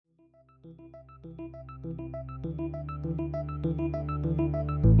Welcome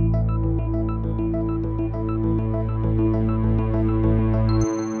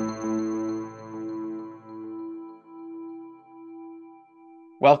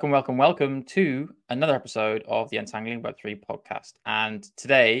to another episode of the Untangling Web3 podcast. And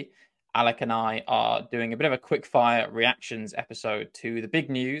today, Alec and I are doing a bit of a quick fire reactions episode to the big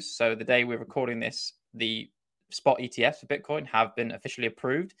news. So the day we're recording this, the spot ETFs for Bitcoin have been officially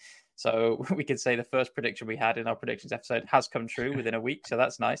approved. So we could say the first prediction we had in our predictions episode has come true within a week. So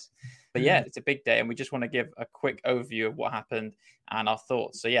that's nice. But yeah, it's a big day. And we just want to give a quick overview of what happened and our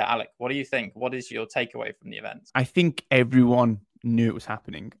thoughts. So yeah, Alec, what do you think? What is your takeaway from the event? I think everyone knew it was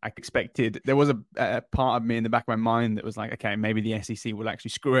happening. I expected, there was a part of me in the back of my mind that was like, okay, maybe the SEC will actually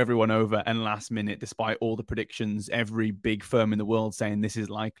screw everyone over, and last minute, despite all the predictions, every big firm in the world saying this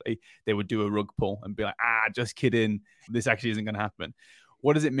is likely, they would do a rug pull and be like, just kidding, this actually isn't going to happen.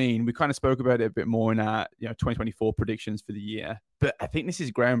 What does it mean? We kind of spoke about it a bit more in our 2024 predictions for the year, but I think this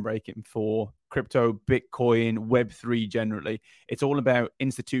is groundbreaking for crypto, Bitcoin, Web3 generally. It's all about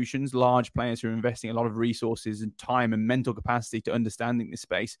institutions, large players who are investing a lot of resources and time and mental capacity to understanding this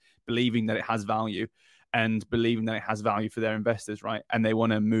space, believing that it has value and believing that it has value for their investors, right? And they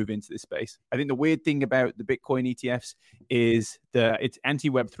want to move into this space. I think the weird thing about the Bitcoin ETFs is that it's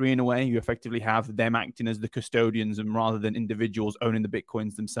anti-Web3 in a way. You effectively have them acting as the custodians, and rather than individuals owning the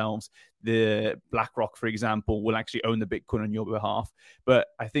Bitcoins themselves, the BlackRock, for example, will actually own the Bitcoin on your behalf. But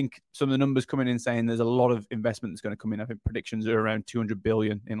I think some of the numbers coming in saying there's a lot of investment that's going to come in. I think predictions are around 200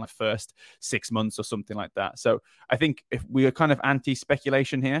 billion in like first 6 months or something like that. So I think if we are kind of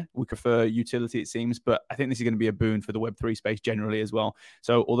anti-speculation here, we prefer utility, it seems, but I think this is going to be a boon for the Web3 space generally as well.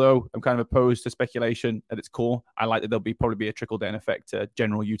 So although I'm kind of opposed to speculation at its core, I like that there'll probably be a trickle-down effect to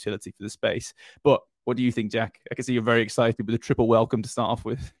general utility for the space. But what do you think, Jack? I can see you're very excited with a triple welcome to start off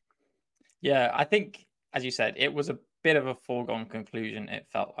with. Yeah, I think, as you said, it was a bit of a foregone conclusion. It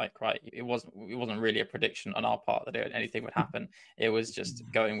felt like, right? It wasn't really a prediction on our part that anything would happen. It was just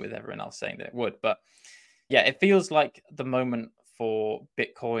going with everyone else saying that it would. But yeah, it feels like the moment for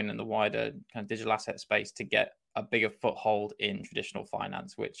Bitcoin and the wider kind of digital asset space to get a bigger foothold in traditional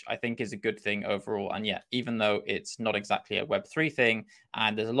finance, which I think is a good thing overall. And yeah, even though it's not exactly a Web3 thing,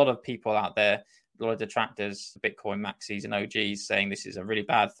 and there's a lot of people out there, a lot of detractors, Bitcoin maxis and OGs saying this is a really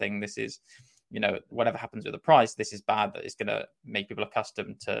bad thing. This is, whatever happens with the price, this is bad, that it's going to make people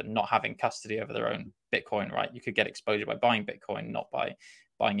accustomed to not having custody over their own Bitcoin, right? You could get exposure by buying Bitcoin, not by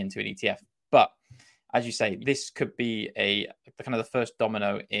buying into an ETF. But as you say, this could be the kind of the first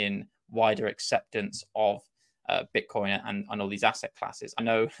domino in wider acceptance of Bitcoin and all these asset classes. I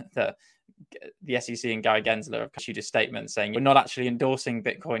know that the SEC and Gary Gensler have issued a statement saying we're not actually endorsing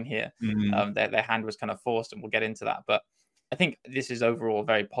Bitcoin here. Mm-hmm. Their hand was kind of forced, and we'll get into that. But I think this is overall a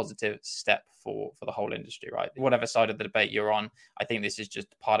very positive step for the whole industry, right? Whatever side of the debate you're on, I think this is just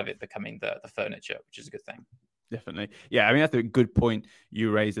part of it becoming the furniture, which is a good thing. Definitely. Yeah, I mean, that's a good point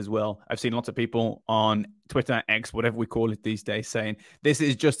you raised as well. I've seen lots of people on Twitter, X, whatever we call it these days, saying this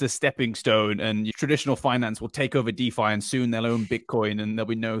is just a stepping stone and traditional finance will take over DeFi and soon they'll own Bitcoin and there'll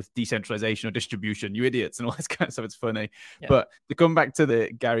be no decentralization or distribution. You idiots and all this kind of stuff. It's funny. Yeah. But to come back to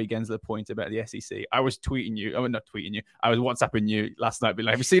the Gary Gensler point about the SEC, I was tweeting you. I was not tweeting you. I was WhatsApping you last night, being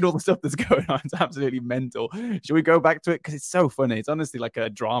like, have you seen all the stuff that's going on? It's absolutely mental. Should we go back to it? Because it's so funny. It's honestly like a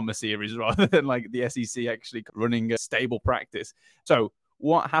drama series rather than like the SEC actually running a stable practice. So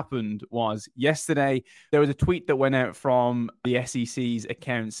what happened was yesterday, there was a tweet that went out from the SEC's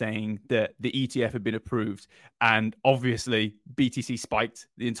account saying that the ETF had been approved. And obviously, BTC spiked.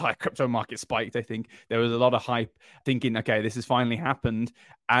 The entire crypto market spiked, I think. There was a lot of hype thinking, okay, this has finally happened.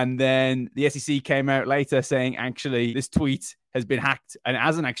 And then the SEC came out later saying, actually, this tweet has been hacked and it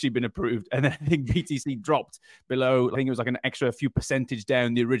hasn't actually been approved. And then I think BTC dropped below, I think it was like an extra few percentage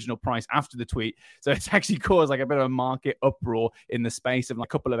down the original price after the tweet. So it's actually caused like a bit of a market uproar in the space of like a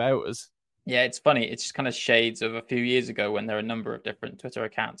couple of hours. Yeah, it's funny. It's just kind of shades of a few years ago when there are a number of different Twitter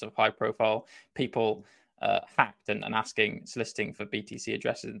accounts of high profile people hacked and soliciting for BTC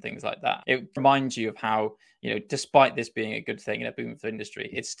addresses and things like that. It reminds you of how, despite this being a good thing and a boom for the industry,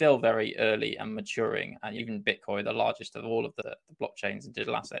 it's still very early and maturing. And even Bitcoin, the largest of all of the blockchains and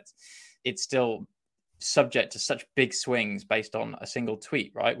digital assets, it's still subject to such big swings based on a single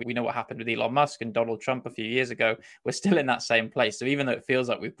tweet, right? We know what happened with Elon Musk and Donald Trump a few years ago. We're still in that same place. So even though it feels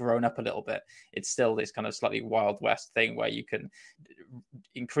like we've grown up a little bit, it's still this kind of slightly Wild West thing where you can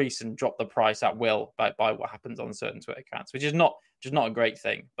increase and drop the price at will by what happens on certain Twitter accounts, which is not a great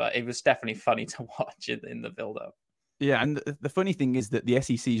thing, but it was definitely funny to watch in the build-up. Yeah, and the funny thing is that the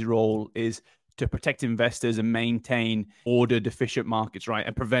SEC's role is to protect investors and maintain ordered, efficient markets, right,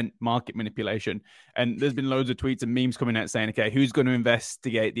 and prevent market manipulation. And there's been loads of tweets and memes coming out saying, okay, who's going to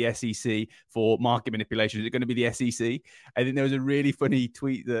investigate the SEC for market manipulation? Is it going to be the SEC? I think there was a really funny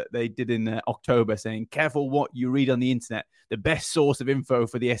tweet that they did in October saying, careful what you read on the internet. The best source of info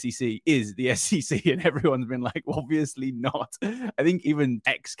for the SEC is the SEC. And everyone's been like, obviously not. I think even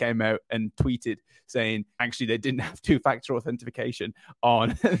X came out and tweeted saying, actually, they didn't have two-factor authentication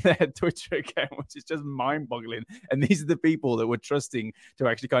on their Twitter account, which is just mind-boggling. And these are the people that we're trusting to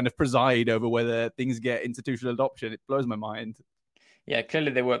actually kind of preside over whether things get institutional adoption. It blows my mind. Yeah,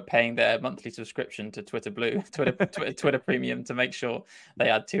 clearly they weren't paying their monthly subscription to Twitter Blue, Twitter Premium to make sure they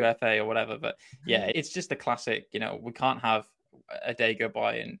had 2FA or whatever. But yeah, it's just a classic. We can't have a day go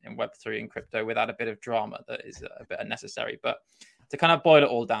by in Web3 and crypto without a bit of drama that is a bit unnecessary. But to kind of boil it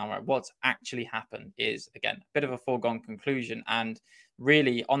all down, right, what's actually happened is, again, a bit of a foregone conclusion. And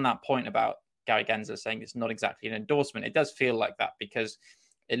really, on that point about Gary Gensler saying it's not exactly an endorsement, it does feel like that, because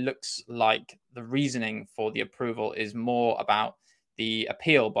it looks like the reasoning for the approval is more about the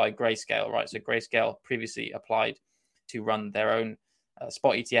appeal by Grayscale, right? So Grayscale previously applied to run their own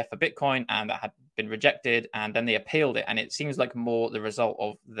spot ETF for Bitcoin, and that had been rejected, and then they appealed it. And it seems like more the result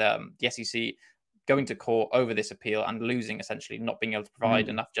of the SEC going to court over this appeal and losing, essentially not being able to provide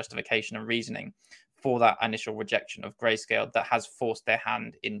enough justification and reasoning for that initial rejection of Grayscale that has forced their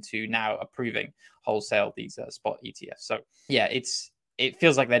hand into now approving wholesale these spot ETFs. So yeah, it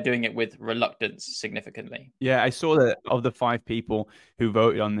feels like they're doing it with reluctance significantly. Yeah, I saw that of the 5 people who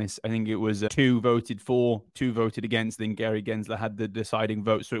voted on this, I think it was 2 voted for, 2 voted against, then Gary Gensler had the deciding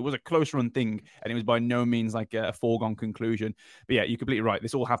vote. So it was a close run thing, and it was by no means like a foregone conclusion. But yeah, you're completely right.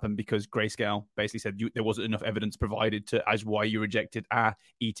 This all happened because Grayscale basically said there wasn't enough evidence provided as why you rejected our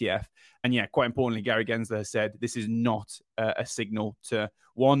ETF. And yeah, quite importantly, Gary Gensler has said this is not a signal to,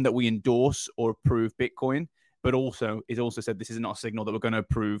 one, that we endorse or approve Bitcoin, but also he's also said this is not a signal that we're going to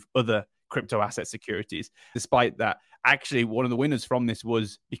approve other crypto asset securities. Despite that, actually, one of the winners from this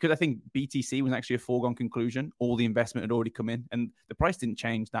was, because I think BTC was actually a foregone conclusion. All the investment had already come in, and the price didn't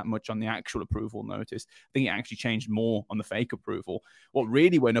change that much on the actual approval notice. I think it actually changed more on the fake approval. What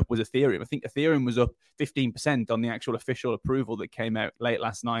really went up was Ethereum. I think Ethereum was up 15% on the actual official approval that came out late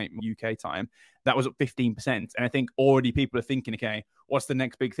last night, UK time. That was up 15%. And I think already people are thinking, okay, what's the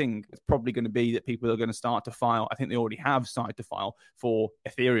next big thing? It's probably going to be that people are going to start to file. I think they already have started to file for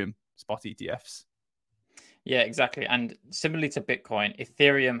Ethereum spot ETFs. Yeah, exactly. And similarly to Bitcoin,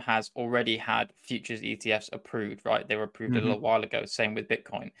 Ethereum has already had futures ETFs approved, right? They were approved a little while ago, same with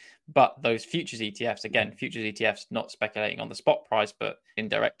Bitcoin. But those futures ETFs, again, futures ETFs, not speculating on the spot price, but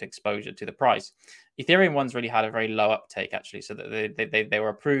indirect exposure to the price. Ethereum ones really had a very low uptake, actually, so that they were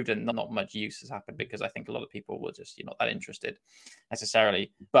approved and not much use has happened, because I think a lot of people were just not that interested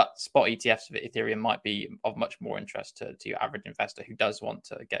necessarily. But spot ETFs of Ethereum might be of much more interest to your average investor who does want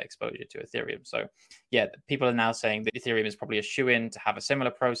to get exposure to Ethereum. So yeah, people are now saying that Ethereum is probably a shoe-in to have a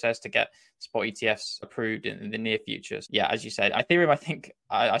similar process to get spot ETFs approved in the near future. Yeah, as you said, Ethereum, I think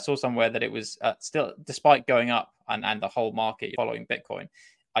I saw somewhere that it was still, despite going up and the whole market following Bitcoin,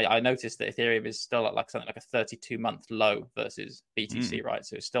 I noticed that Ethereum is still at something like a 32-month low versus BTC, right?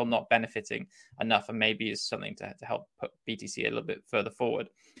 So it's still not benefiting enough, and maybe is something to help put BTC a little bit further forward.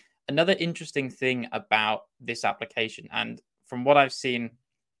 Another interesting thing about this application, and from what I've seen,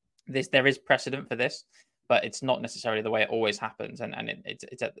 there is precedent for this, but it's not necessarily the way it always happens, and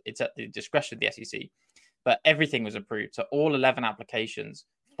it's at the discretion of the SEC. But everything was approved, so all 11 applications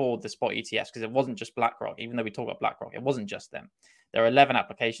for the spot ETFs, because it wasn't just BlackRock. Even though we talk about BlackRock, it wasn't just them. There are 11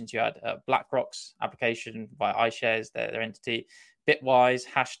 applications. You had BlackRock's application via iShares, their entity, Bitwise,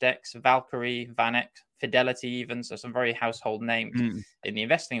 Hashdex, Valkyrie, Vanex, Fidelity, even. So some very household names in the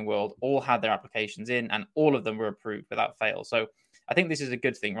investing world all had their applications in, and all of them were approved without fail. So I think this is a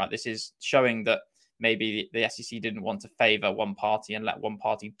good thing, right? This is showing that maybe the SEC didn't want to favor one party and let one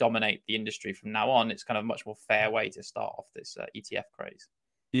party dominate the industry from now on. It's kind of a much more fair way to start off this ETF craze.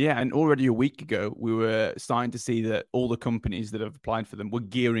 Yeah, and already a week ago, we were starting to see that all the companies that have applied for them were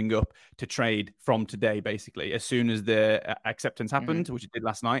gearing up to trade from today, basically. As soon as the acceptance happened, which it did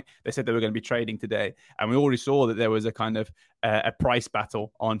last night, they said they were going to be trading today. And we already saw that there was a kind of a price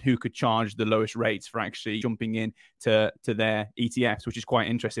battle on who could charge the lowest rates for actually jumping in to their ETFs, which is quite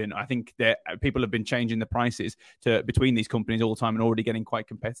interesting. I think that people have been changing the prices between these companies all the time and already getting quite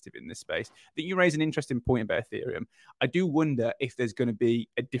competitive in this space. I think you raise an interesting point about Ethereum. I do wonder if there's going to be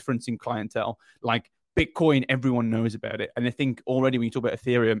a difference in clientele. Like Bitcoin, everyone knows about it. And I think already when you talk about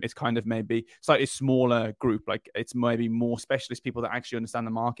Ethereum, it's kind of maybe slightly smaller group. Like it's maybe more specialist people that actually understand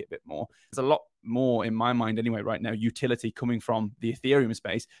the market a bit more. There's a lot more, in my mind anyway, right now, utility coming from the Ethereum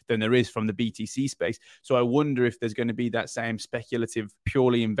space than there is from the BTC space. So I wonder if there's going to be that same speculative,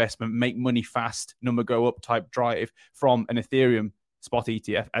 purely investment, make money fast, number go up type drive from an Ethereum spot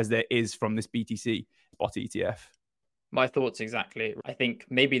ETF as there is from this BTC spot ETF. My thoughts exactly. I think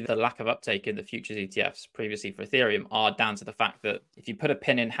maybe the lack of uptake in the futures ETFs previously for Ethereum are down to the fact that if you put a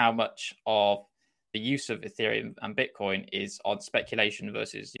pin in how much of the use of Ethereum and Bitcoin is on speculation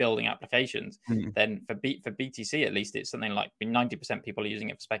versus building applications, then for BTC at least, it's something like 90% people are using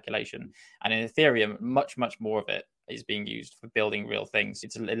it for speculation. And in Ethereum, much more of it is being used for building real things.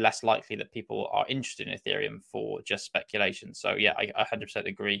 It's less likely that people are interested in Ethereum for just speculation. So yeah, I 100%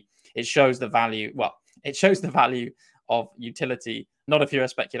 agree. It shows the value. Well, it shows the value of utility, not if you're a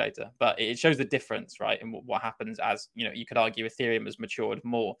speculator, but it shows the difference, right? And what happens as, you could argue Ethereum has matured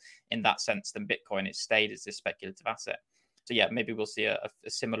more in that sense than Bitcoin. It stayed as this speculative asset. So yeah, maybe we'll see a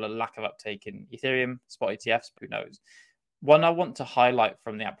similar lack of uptake in Ethereum, spot ETFs, who knows? One I want to highlight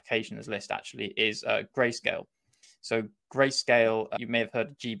from the applications list actually is Grayscale. So Grayscale, you may have heard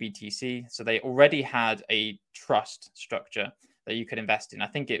of GBTC. So they already had a trust structure that you could invest in. I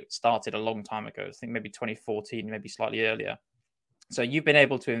think it started a long time ago. I think maybe 2014, maybe slightly earlier. So you've been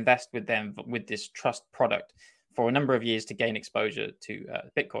able to invest with them with this trust product for a number of years to gain exposure to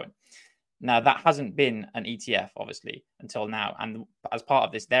Bitcoin. Now, that hasn't been an ETF, obviously, until now. And as part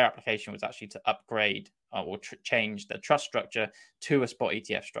of this, their application was actually to upgrade or change the trust structure to a spot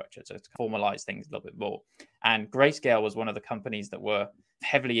ETF structure, so to formalize things a little bit more. And Grayscale was one of the companies that were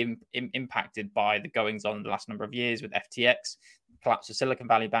heavily impacted by the goings on the last number of years with FTX, collapse of Silicon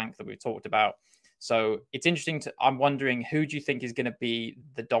Valley Bank that we've talked about. So it's interesting I'm wondering, who do you think is going to be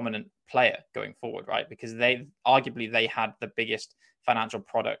the dominant player going forward, right? Because they had the biggest financial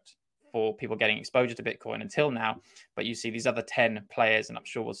product for people getting exposure to Bitcoin until now. But you see these other 10 players, and I'm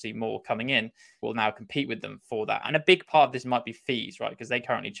sure we'll see more coming in, will now compete with them for that. And a big part of this might be fees, right? Because they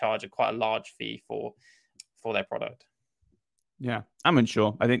currently charge quite a large fee for their product. Yeah, I'm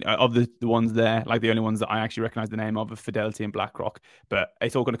unsure. I think of the ones there, like the only ones that I actually recognize the name of are Fidelity and BlackRock. But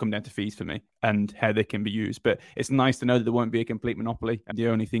it's all going to come down to fees for me and how they can be used. But it's nice to know that there won't be a complete monopoly. And the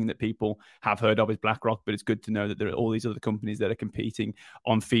only thing that people have heard of is BlackRock. But it's good to know that there are all these other companies that are competing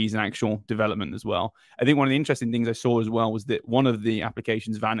on fees and actual development as well. I think one of the interesting things I saw as well was that one of the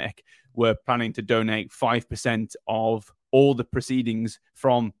applications, Vanek, were planning to donate 5% of all the proceedings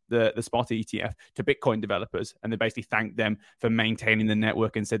from the spot ETF to Bitcoin developers. And they basically thanked them for maintaining the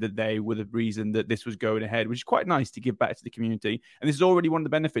network and said that they were the reason that this was going ahead, which is quite nice to give back to the community. And this is already one of the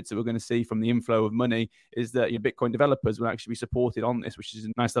benefits that we're going to see from the inflow of money, is that Bitcoin developers will actually be supported on this, which is a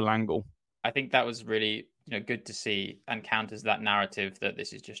nice little angle. I think that was really good to see, and counters that narrative that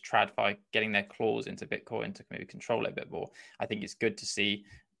this is just TradFi getting their claws into Bitcoin to maybe control it a bit more. I think it's good to see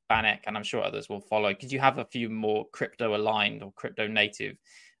Vanek, and I'm sure others will follow, because you have a few more crypto aligned or crypto native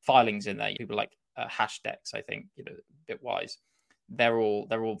filings in there. People like Hashdex, I think, Bitwise. They're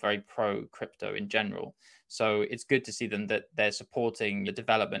all very pro crypto in general. So it's good to see them that they're supporting the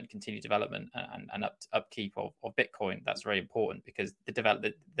development, continued development, and upkeep of Bitcoin. That's very important, because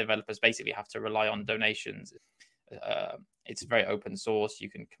the developers basically have to rely on donations. It's very open source. You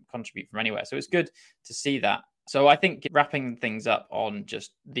can contribute from anywhere. So it's good to see that. So I think wrapping things up on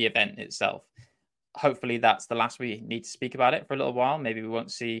just the event itself, hopefully that's the last we need to speak about it for a little while. Maybe we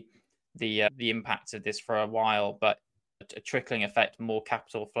won't see the impact of this for a while, but a trickling effect, more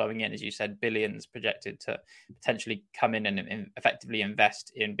capital flowing in, as you said, billions projected to potentially come in and effectively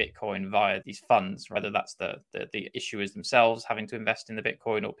invest in Bitcoin via these funds, whether that's the issuers themselves having to invest in the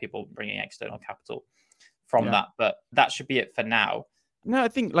Bitcoin or people bringing external capital from that. But that should be it for now. No, I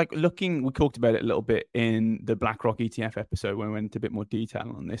think we talked about it a little bit in the BlackRock ETF episode when we went into a bit more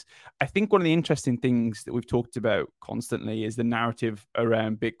detail on this. I think one of the interesting things that we've talked about constantly is the narrative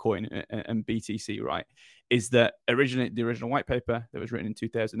around Bitcoin and BTC, right? Is that the original white paper that was written in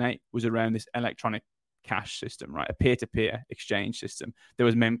 2008 was around this electronic cash system, right? A peer-to-peer exchange system that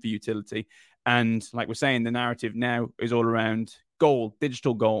was meant for utility. And like we're saying, the narrative now is all around gold,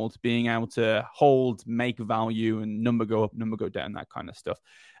 digital gold, being able to hold, make value, and number go up, number go down, that kind of stuff.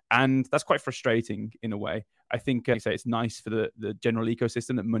 And that's quite frustrating in a way. I think, like I say, it's nice for the general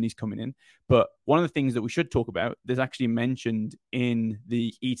ecosystem that money's coming in. But one of the things that we should talk about, there's actually mentioned in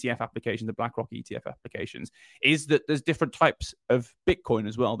the ETF applications, the BlackRock ETF applications, is that there's different types of Bitcoin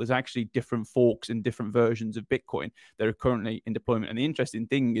as well. There's actually different forks and different versions of Bitcoin that are currently in deployment. And the interesting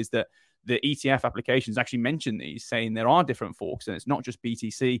thing is that the ETF applications actually mention these, saying there are different forks, and it's not just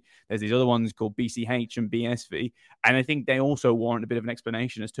BTC. There's these other ones called BCH and BSV. And I think they also warrant a bit of an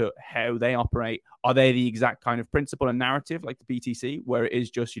explanation as to how they operate. Are they the exact kind of principle and narrative like the BTC, where it is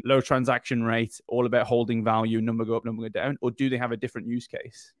just low transaction rate, all about holding value, number go up, number go down? Or do they have a different use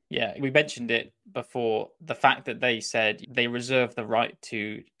case? Yeah, we mentioned it before. The fact that they said they reserve the right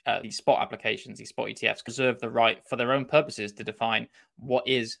to these spot applications, these spot ETFs, reserve the right for their own purposes to define what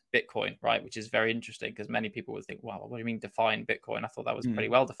is Bitcoin, right? Which is very interesting because many people would think, wow, what do you mean define Bitcoin? I thought that was pretty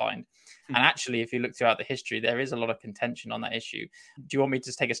well defined. And actually, if you look throughout the history, there is a lot of contention on that issue. Do you want me to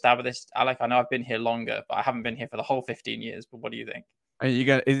just take a stab at this, Alec? I know I've been here longer, but I haven't been here for the whole 15 years. But what do you think?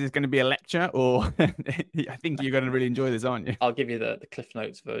 Is this going to be a lecture, or I think you're going to really enjoy this, aren't you? I'll give you the Cliff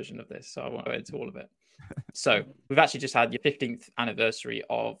Notes version of this, so I won't go into all of it. So we've actually just had the 15th anniversary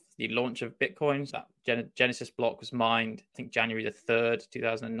of the launch of Bitcoin. So that Genesis block was mined, I think, January the 3rd,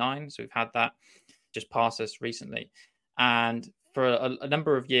 2009. So we've had that just pass us recently. And for a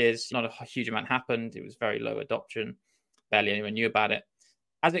number of years, not a huge amount happened. It was very low adoption. Barely anyone knew about it.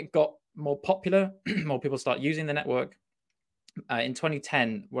 As it got more popular, more people start using the network. In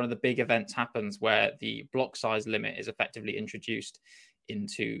 2010, one of the big events happens where the block size limit is effectively introduced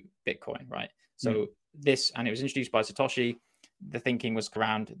into Bitcoin, right? So this, and it was introduced by Satoshi. The thinking was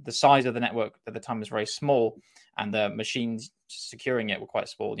around the size of the network at the time was very small, and the machines securing it were quite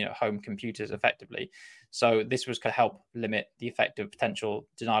small, home computers effectively. So this was to help limit the effect of potential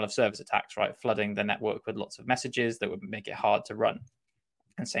denial of service attacks, right? Flooding the network with lots of messages that would make it hard to run,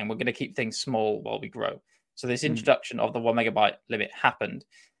 and saying we're going to keep things small while we grow. So this introduction of the 1 megabyte limit happened.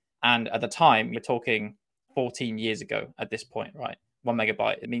 And at the time, we're talking 14 years ago at this point, right? 1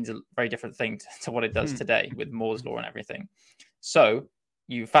 megabyte, it means a very different thing to what it does today with Moore's law and everything. So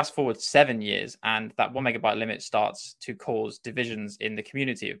you fast forward 7 years, and that 1 megabyte limit starts to cause divisions in the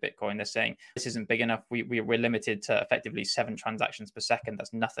community of Bitcoin. They're saying this isn't big enough. We're limited to effectively 7 transactions per second.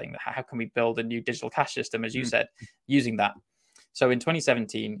 That's nothing. How can we build a new digital cash system, as you said, using that? So in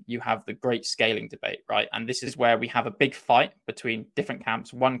 2017, you have the great scaling debate, right? And this is where we have a big fight between different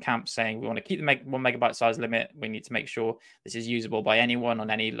camps. One camp saying we want to keep the 1 megabyte size limit. We need to make sure this is usable by anyone on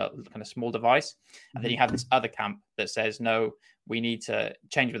any kind of small device. And then you have this other camp that says, no, we need to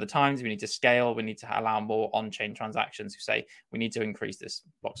change with the times. We need to scale. We need to allow more on-chain transactions who say we need to increase this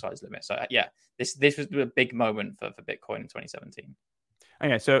block size limit. So yeah, this was a big moment for Bitcoin in 2017.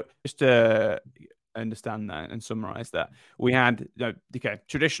 Okay, so just to understand that and summarize that, we had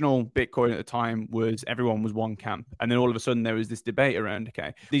traditional Bitcoin at the time was everyone was one camp, and then all of a sudden there was this debate around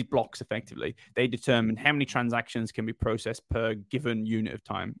these blocks. Effectively, they determine how many transactions can be processed per given unit of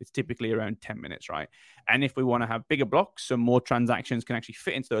time. It's typically around 10 minutes, right? And if we want to have bigger blocks, so more transactions can actually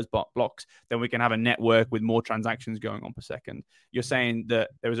fit into those blocks, then we can have a network with more transactions going on per second. You're saying that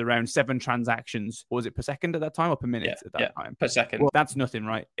there was around 7 transactions, or was it per second at that time, or per minute at that time? Per second. Well, that's nothing,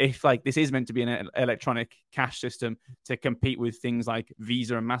 right? If this is meant to be an electronic cash system to compete with things like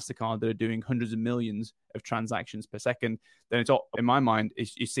Visa and MasterCard that are doing hundreds of millions of transactions per second, then it's all, in my mind,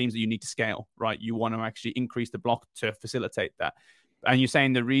 it seems that you need to scale, right? You want to actually increase the block to facilitate that. And you're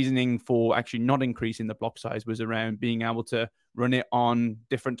saying the reasoning for actually not increasing the block size was around being able to run it on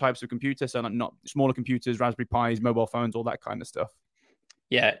different types of computers, so not smaller computers, Raspberry Pis, mobile phones, all that kind of stuff.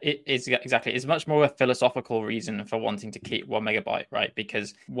 Yeah, it is exactly. It's much more a philosophical reason for wanting to keep 1 megabyte, right?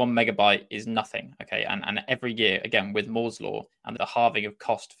 Because 1 megabyte is nothing, okay? And every year, again, with Moore's law and the halving of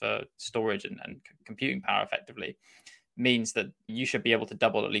cost for storage and computing power effectively, means that you should be able to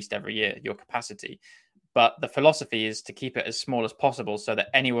double at least every year your capacity. But the philosophy is to keep it as small as possible so that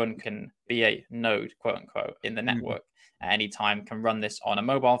anyone can be a node, quote unquote, in the network at any time, can run this on a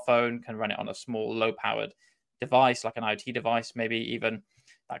mobile phone, can run it on a small, low-powered device, like an IoT device, maybe even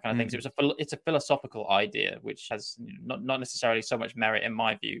that kind of thing. So it's a philosophical idea, which has not necessarily so much merit in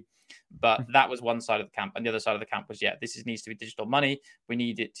my view. But that was one side of the camp. And the other side of the camp was, this needs to be digital money. We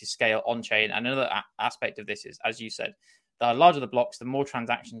need it to scale on-chain. And another aspect of this is, as you said, the larger the blocks, the more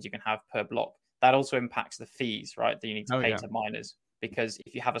transactions you can have per block. That also impacts the fees, right, that you need to pay to miners. Because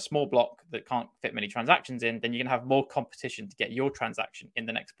if you have a small block that can't fit many transactions in, then you can have more competition to get your transaction in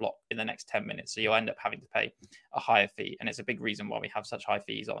the next block in the next 10 minutes. So you'll end up having to pay a higher fee. And it's a big reason why we have such high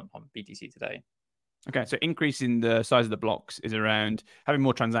fees on BTC today. Okay, so increasing the size of the blocks is around having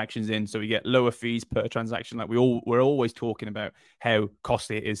more transactions in, so we get lower fees per transaction. Like we're always talking about how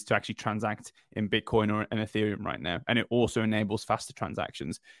costly it is to actually transact in Bitcoin or an Ethereum right now, and it also enables faster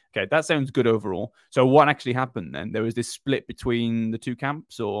transactions. Okay, that sounds good overall. So what actually happened then? There was this split between the two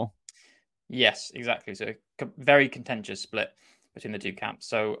camps, or? Yes, exactly. So very contentious split between the two camps.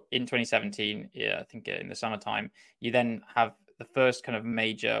 So in 2017, I think in the summertime, you then have the first kind of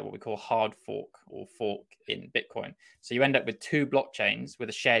major, what we call hard fork or fork in Bitcoin. So you end up with two blockchains with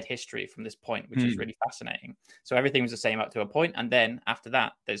a shared history from this point, which is really fascinating. So everything was the same up to a point, and then after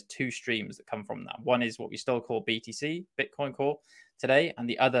that, there's two streams that come from that. One is what we still call BTC, Bitcoin Core, today, and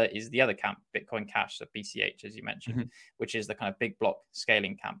the other is the other camp, Bitcoin Cash, so BCH, as you mentioned, which is the kind of big block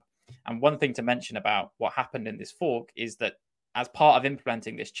scaling camp. And one thing to mention about what happened in this fork is that as part of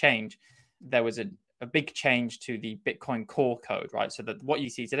implementing this change, there was a big change to the Bitcoin core code, right? So that what you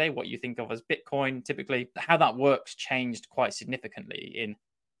see today, what you think of as Bitcoin, typically how that works changed quite significantly in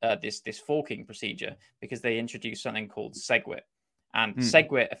this forking procedure, because they introduced something called SegWit. And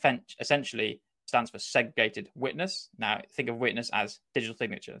SegWit essentially stands for segregated witness. Now, think of witness as digital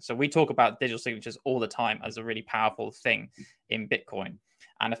signature. So we talk about digital signatures all the time as a really powerful thing in Bitcoin.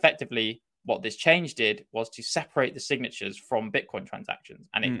 And effectively, what this change did was to separate the signatures from Bitcoin transactions,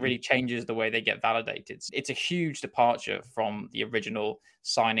 and it really changes the way they get validated. It's a huge departure from the original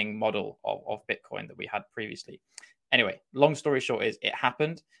signing model of Bitcoin that we had previously. Anyway, long story short is it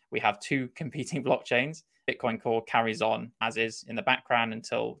happened. We have two competing blockchains. Bitcoin Core carries on as is in the background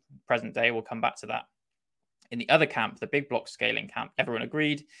until present day. We'll come back to that. In the other camp, the big block scaling camp, everyone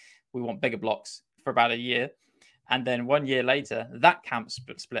agreed we want bigger blocks for about a year. And then 1 year later, that camp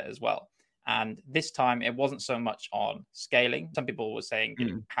split as well. And this time, it wasn't so much on scaling. Some people were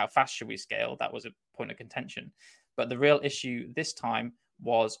saying, how fast should we scale? That was a point of contention. But the real issue this time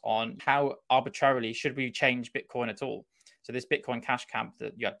was on how arbitrarily should we change Bitcoin at all. So this Bitcoin Cash camp,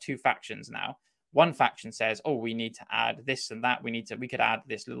 that you have two factions now. One faction says, oh, we need to add this and that. We could add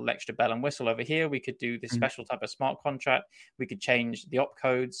this little extra bell and whistle over here. We could do this special type of smart contract. We could change the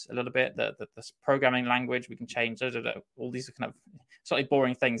opcodes a little bit, the programming language. We can change all these kind of slightly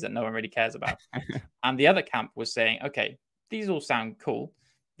boring things that no one really cares about. And the other camp was saying, okay, these all sound cool.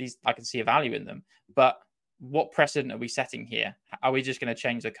 These, I can see a value in them, but what precedent are we setting here? Are we just going to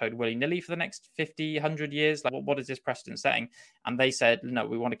change the code willy-nilly for the next 50, 100 years? Like, what is this precedent setting? And they said, no,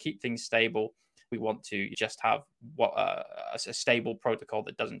 we want to keep things stable. We want to just have a stable protocol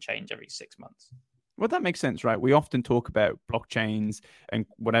that doesn't change every 6 months. Well, that makes sense, right? We often talk about blockchains and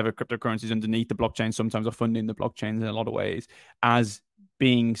whatever cryptocurrencies underneath the blockchain sometimes are funding the blockchains in a lot of ways as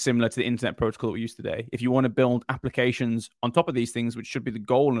being similar to the internet protocol that we use today. If you want to build applications on top of these things, which should be the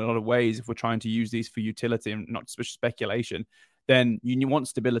goal in a lot of ways, if we're trying to use these for utility and not speculation, then you want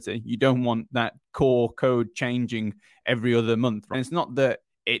stability. You don't want that core code changing every other month. And it's not that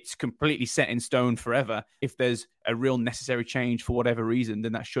it's completely set in stone forever. If there's a real necessary change for whatever reason,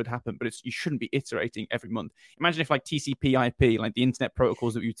 then that should happen. But you shouldn't be iterating every month. Imagine if like TCP/IP, like the internet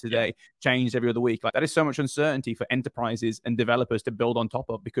protocols that we use today, changed every other week. Like that is so much uncertainty for enterprises and developers to build on top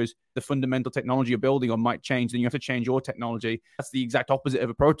of, because the fundamental technology you're building on might change. Then you have to change your technology. That's the exact opposite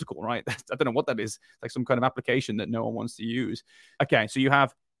of a protocol, right? I don't know what that is. It's like some kind of application that no one wants to use. Okay, so you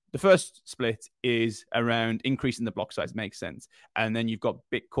have the first split is around increasing the block size. Makes sense. And then you've got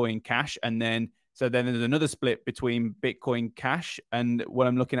Bitcoin Cash. And then there's another split between Bitcoin Cash. And what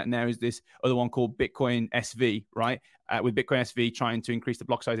I'm looking at now is this other one called Bitcoin SV, right? With Bitcoin SV trying to increase the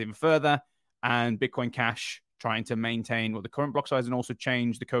block size even further, and Bitcoin Cash trying to maintain the current block size and also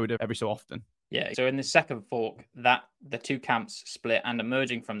change the code every so often. Yeah. So in the second fork, that the two camps split, and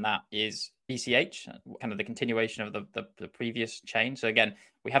emerging from that is BCH, kind of the continuation of the previous chain. So again,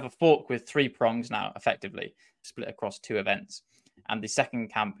 we have a fork with three prongs now, effectively split across two events. And the second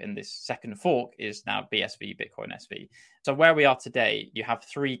camp in this second fork is now BSV, Bitcoin SV. So where we are today, you have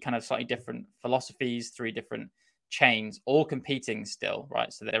three kind of slightly different philosophies, three different chains, all competing still,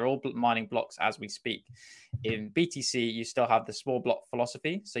 right? So they're all mining blocks as we speak. In BTC, you still have the small block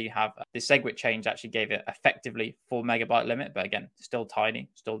philosophy. So you have the SegWit change actually gave it effectively 4 megabyte limit, but again, still tiny,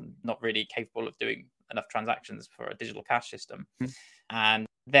 still not really capable of doing enough transactions for a digital cash system. And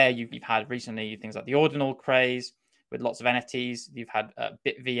there you've had recently things like the ordinal craze with lots of NFTs. You've had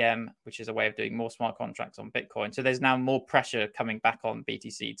BitVM, which is a way of doing more smart contracts on Bitcoin. So there's now more pressure coming back on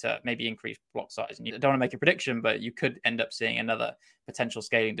BTC to maybe increase block size. And you don't want to make a prediction, but you could end up seeing another potential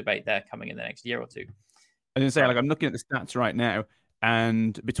scaling debate there coming in the next year or two. I was going to say, like, I'm looking at the stats right now,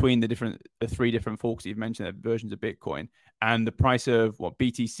 and between the three different forks you've mentioned, versions of Bitcoin, and the price of what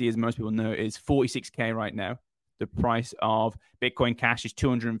BTC, as most people know, is $46K right now. The price of Bitcoin Cash is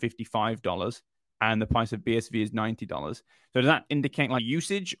 $255. And the price of BSV is $90. So does that indicate like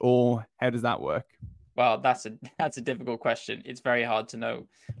usage, or how does that work? Well, that's a difficult question. It's very hard to know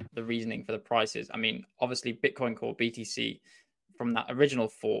the reasoning for the prices. I mean, obviously, Bitcoin Core BTC from that original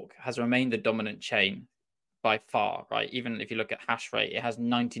fork has remained the dominant chain by far, right? Even if you look at hash rate, it has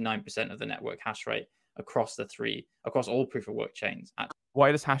 99% of the network hash rate across all proof of work chains.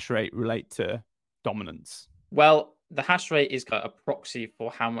 Why does hash rate relate to dominance? Well, the hash rate is a proxy for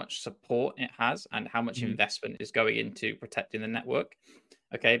how much support it has and how much investment is going into protecting the network.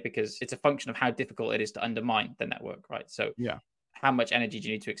 Okay, because it's a function of how difficult it is to undermine the network, right? So Yeah. how much energy do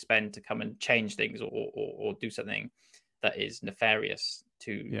you need to expend to come and change things or do something that is nefarious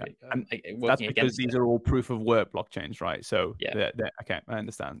to And that's working because against these it? are all proof of work blockchains, right? So Yeah. okay, I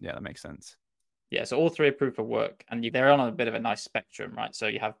understand. Yeah, that makes sense. Yeah, so all three are proof of work, and they're on a bit of a nice spectrum, right? So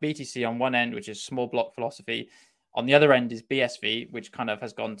you have BTC on one end, which is small block philosophy. On the other end is BSV, which kind of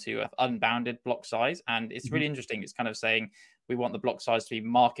has gone to unbounded block size. And it's Mhm. really interesting. It's kind of saying we want the block size to be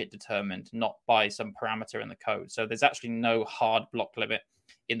market determined, not by some parameter in the code. So there's actually no hard block limit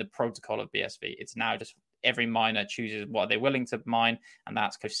in the protocol of BSV. It's now just every miner chooses what they're willing to mine, and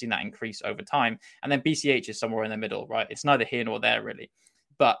that's kind of seen that increase over time. And then BCH is somewhere in the middle, right? It's neither here nor there, really,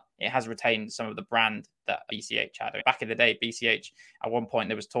 but it has retained some of the brand that BCH had. Back in the day, BCH, at one point,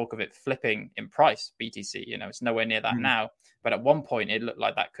 there was talk of it flipping in price, BTC. It's nowhere near that Mm. now. But at one point, it looked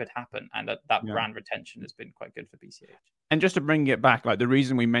like that could happen. And that Yeah. brand retention has been quite good for BCH. And just to bring it back, like the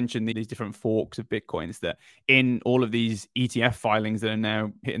reason we mentioned these different forks of Bitcoin is that in all of these ETF filings that are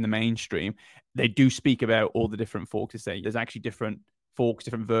now hitting the mainstream, they do speak about all the different forks to say there's actually different forks,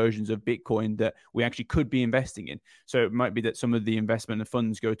 different versions of Bitcoin that we actually could be investing in. So it might be that some of the investment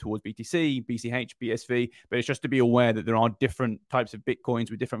funds go towards BTC, BCH, BSV, but it's just to be aware that there are different types of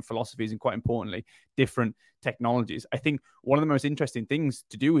Bitcoins with different philosophies and, quite importantly, different technologies. I think one of the most interesting things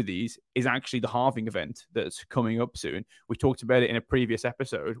to do with these is actually the halving event that's coming up soon. We talked about it in a previous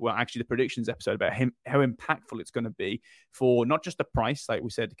episode, well, actually the predictions episode, about how impactful it's going to be for not just the price. Like we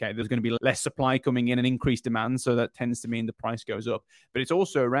said, okay, there's going to be less supply coming in and increased demand, so that tends to mean the price goes up. But it's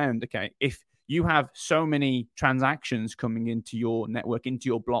also around, okay, if you have so many transactions coming into your network, into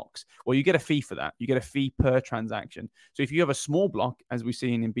your blocks, well, you get a fee for that. You get a fee per transaction. So if you have a small block, as we're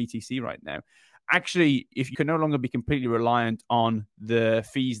seeing in BTC right now, actually, if you can no longer be completely reliant on the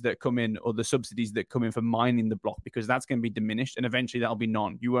fees that come in or the subsidies that come in for mining the block, because that's going to be diminished and eventually that'll be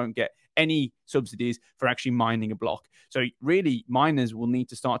none. You won't get any subsidies for actually mining a block. So really, miners will need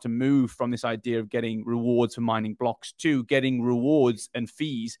to start to move from this idea of getting rewards for mining blocks to getting rewards and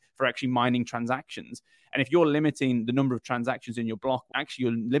fees for actually mining transactions. And if you're limiting the number of transactions in your block, actually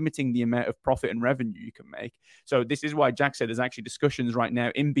you're limiting the amount of profit and revenue you can make. So this is why Jack said there's actually discussions right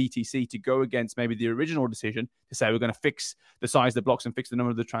now in BTC to go against maybe the original decision to say we're going to fix the size of the blocks and fix the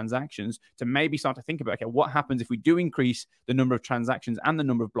number of the transactions, to maybe start to think about, okay, what happens if we do increase the number of transactions and the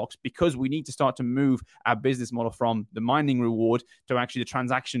number of blocks, because we need to start to move our business model from the mining reward to actually the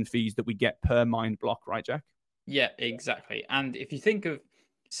transaction fees that we get per mined block, right, Jack? Yeah, exactly. And if you think of,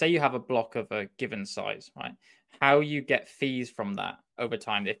 say, you have a block of a given size, right? How you get fees from that over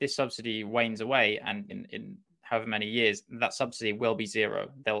time. If this subsidy wanes away and in however many years, that subsidy will be zero.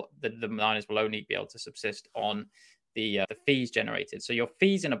 The miners will only be able to subsist on the fees generated. So your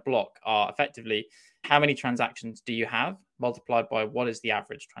fees in a block are effectively how many transactions do you have multiplied by what is the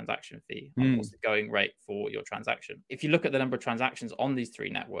average transaction fee on what's the going rate for your transaction. If you look at the number of transactions on these three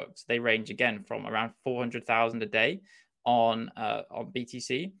networks, they range again from around 400,000 a day on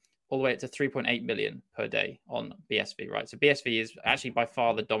BTC all the way up to 3.8 million per day on BSV, right? So BSV is actually by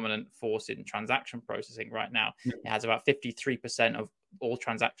far the dominant force in transaction processing right now. It has about 53% of all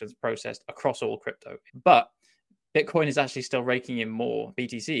transactions processed across all crypto. But Bitcoin is actually still raking in more.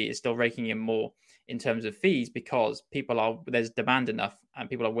 BTC is still raking in more in terms of fees because there's demand enough and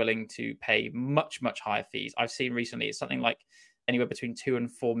people are willing to pay much, much higher fees. I've seen recently it's something like anywhere between 2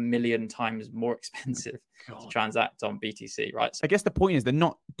 and 4 million times more expensive to transact on BTC, right? So I guess the point is they're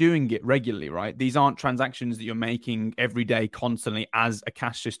not doing it regularly, right? These aren't transactions that you're making every day constantly as a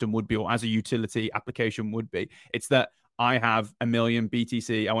cash system would be or as a utility application would be. It's that I have a million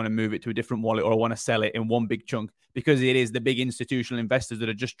BTC, I want to move it to a different wallet or I want to sell it in one big chunk, because it is the big institutional investors that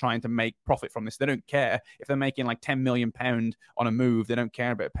are just trying to make profit from this. They don't care if they're making like 10 million pound on a move. They don't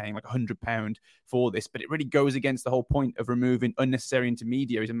care about paying like £100 for this, but it really goes against the whole point of removing unnecessary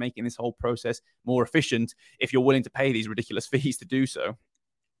intermediaries and making this whole process more efficient if you're willing to pay these ridiculous fees to do so.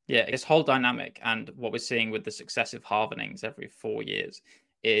 Yeah, this whole dynamic and what we're seeing with the successive halvenings every 4 years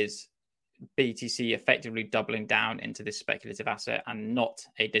is BTC effectively doubling down into this speculative asset and not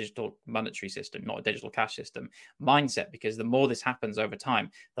a digital monetary system, not a digital cash system mindset. Because the more this happens over time,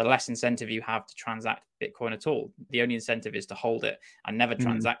 the less incentive you have to transact Bitcoin at all. The only incentive is to hold it and never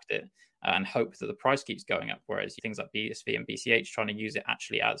transact it and hope that the price keeps going up. Whereas things like BSV and BCH trying to use it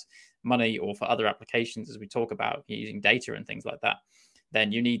actually as money or for other applications, as we talk about using data and things like that, then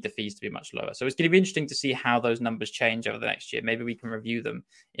you need the fees to be much lower. So it's going to be interesting to see how those numbers change over the next year. Maybe we can review them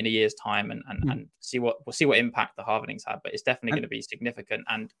in a year's time and see what impact the halvenings have. But it's definitely going to be significant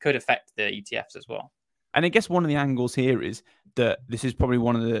and could affect the ETFs as well. And I guess one of the angles here is that this is probably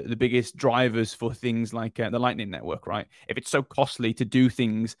one of the biggest drivers for things like the Lightning Network, right? If it's so costly to do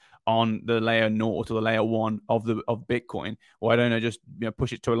things on the layer 0 to the layer 1 of Bitcoin, why don't I just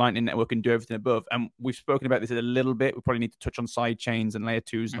push it to a Lightning Network and do everything above? And we've spoken about this a little bit. We probably need to touch on side chains and layer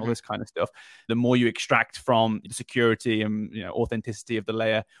 2s and all this kind of stuff. The more you extract from the security and authenticity of the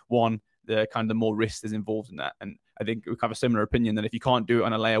layer 1, the more risk is involved in that. And I think we have a similar opinion that if you can't do it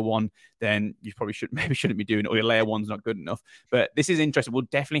on a layer 1, then you probably shouldn't be doing it, or your layer 1's not good enough. But this is interesting. We'll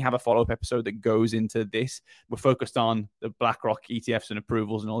definitely have a follow-up episode that goes into this. We're focused on the BlackRock ETFs and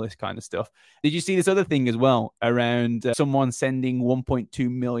approvals and all this kind of stuff. Did you see this other thing as well around someone sending 1.2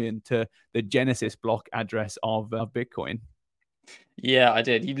 million to the Genesis block address of Bitcoin? Yeah, I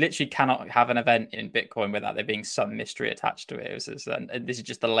did. You literally cannot have an event in Bitcoin without there being some mystery attached to it. And this is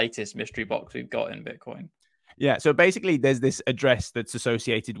just the latest mystery box we've got in Bitcoin. Yeah, so basically there's this address that's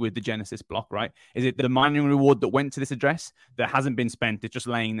associated with the Genesis block, right? Is it the mining reward that went to this address that hasn't been spent? It's just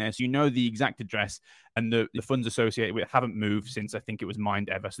laying there. So you know the exact address, and the funds associated with it haven't moved since I think it was mined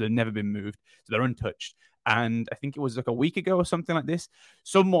ever. So they've never been moved. So they're untouched. And I think it was like a week ago or something like this,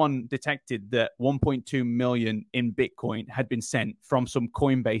 someone detected that 1.2 million in Bitcoin had been sent from some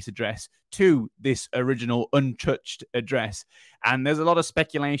Coinbase address to this original untouched address. And there's a lot of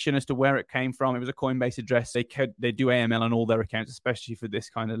speculation as to where it came from. It was a Coinbase address. They do AML on all their accounts, especially for this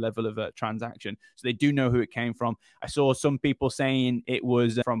kind of level of a transaction. So they do know who it came from. I saw some people saying it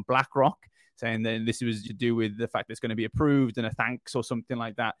was from BlackRock, saying that this was to do with the fact that it's going to be approved and a thanks or something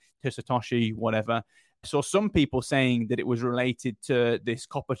like that to Satoshi, whatever. I saw some people saying that it was related to this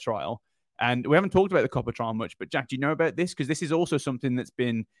copper trial. And we haven't talked about the copper trial much, but Jack, do you know about this? Because this is also something that's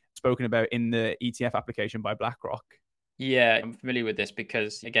been spoken about in the ETF application by BlackRock. Yeah, I'm familiar with this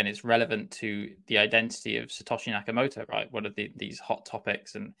because, again, it's relevant to the identity of Satoshi Nakamoto, right? One of these hot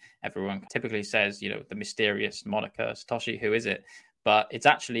topics, and everyone typically says, the mysterious moniker Satoshi, who is it? But it's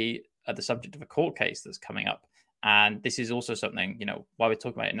actually the subject of a court case that's coming up. And this is also something, while we're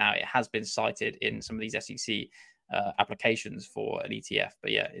talking about it now, it has been cited in some of these SEC applications for an ETF.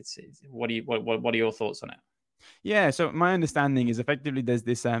 But yeah, what are your thoughts on it? Yeah, so my understanding is effectively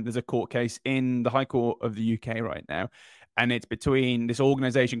there's a court case in the High Court of the UK right now, and it's between this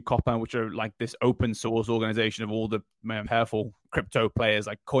organization Copper, which are like this open source organization of all the powerful crypto players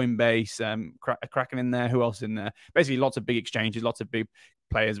like Coinbase, Kraken in there, who else in there? Basically, lots of big exchanges, lots of big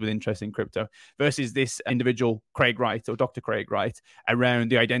players with interest in crypto, versus this individual Craig Wright or Dr. Craig Wright around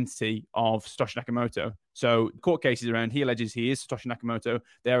the identity of Satoshi Nakamoto. So court cases around, he alleges he is Satoshi Nakamoto,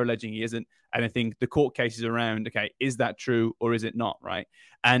 they're alleging he isn't. And I think the court cases around, okay, is that true or is it not, right?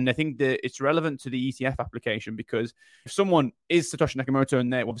 And I think that it's relevant to the ETF application because if someone is Satoshi Nakamoto,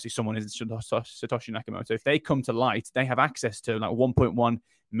 and obviously someone is Satoshi Nakamoto, if they come to light, they have access to like 1.1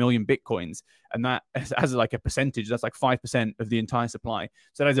 million Bitcoins. And that as like a percentage, that's like 5% of the entire supply.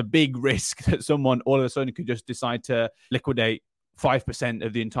 So there's a big risk that someone all of a sudden could just decide to liquidate 5%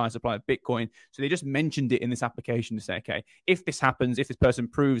 of the entire supply of Bitcoin. So they just mentioned it in this application to say, okay, if this happens, if this person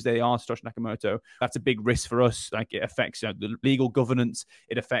proves they are Satoshi Nakamoto, that's a big risk for us. Like it affects the legal governance.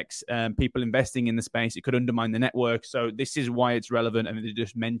 It affects people investing in the space. It could undermine the network. So this is why it's relevant. And they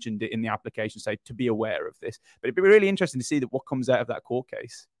just mentioned it in the application, say to be aware of this. But it'd be really interesting to see that what comes out of that court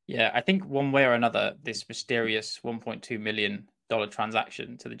case. Yeah, I think one way or another, this mysterious $1.2 million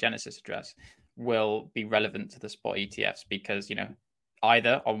transaction to the Genesis address will be relevant to the spot ETFs because,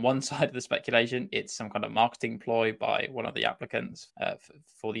 either on one side of the speculation, it's some kind of marketing ploy by one of the applicants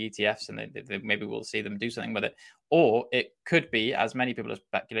for the ETFs, and they maybe we'll see them do something with it. Or it could be, as many people are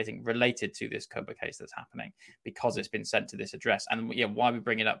speculating, related to this COBA case that's happening because it's been sent to this address. And why we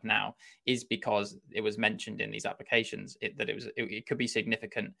bring it up now is because it was mentioned in these applications that it could be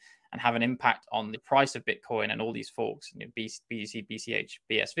significant and have an impact on the price of Bitcoin and all these forks. BTC, BCH,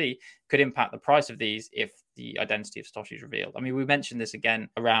 BSV could impact the price of these if the identity of Satoshi is revealed. I mean, we mentioned this again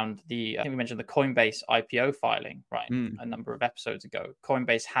around I think we mentioned the Coinbase IPO filing, right? A number of episodes ago.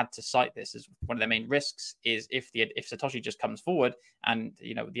 Coinbase had to cite this as one of their main risks is if Satoshi just comes forward and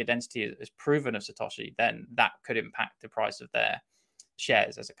the identity is proven of Satoshi, then that could impact the price of their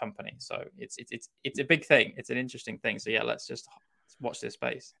shares as a company. So it's a big thing. It's an interesting thing. So yeah, let's watch this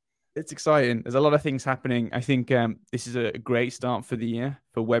space. It's exciting. There's a lot of things happening. I think this is a great start for the year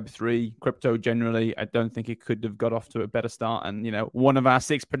for Web3, crypto generally. I don't think it could have got off to a better start. And, one of our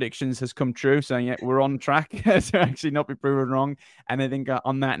 6 predictions has come true. So, yeah, we're on track to actually not be proven wrong. And I think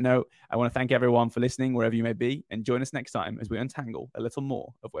on that note, I want to thank everyone for listening wherever you may be. And join us next time as we untangle a little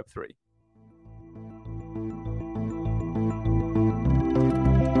more of Web3.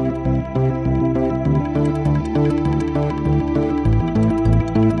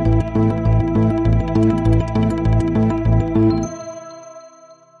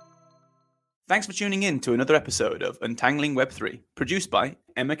 Thanks for tuning in to another episode of Untangling Web3, produced by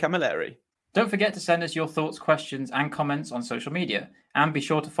Emma Camilleri. Don't forget to send us your thoughts, questions, and comments on social media, and be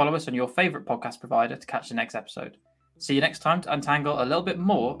sure to follow us on your favourite podcast provider to catch the next episode. See you next time to untangle a little bit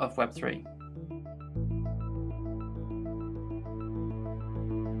more of Web3.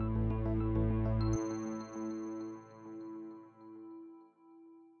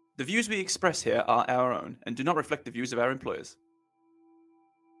 The views we express here are our own and do not reflect the views of our employers.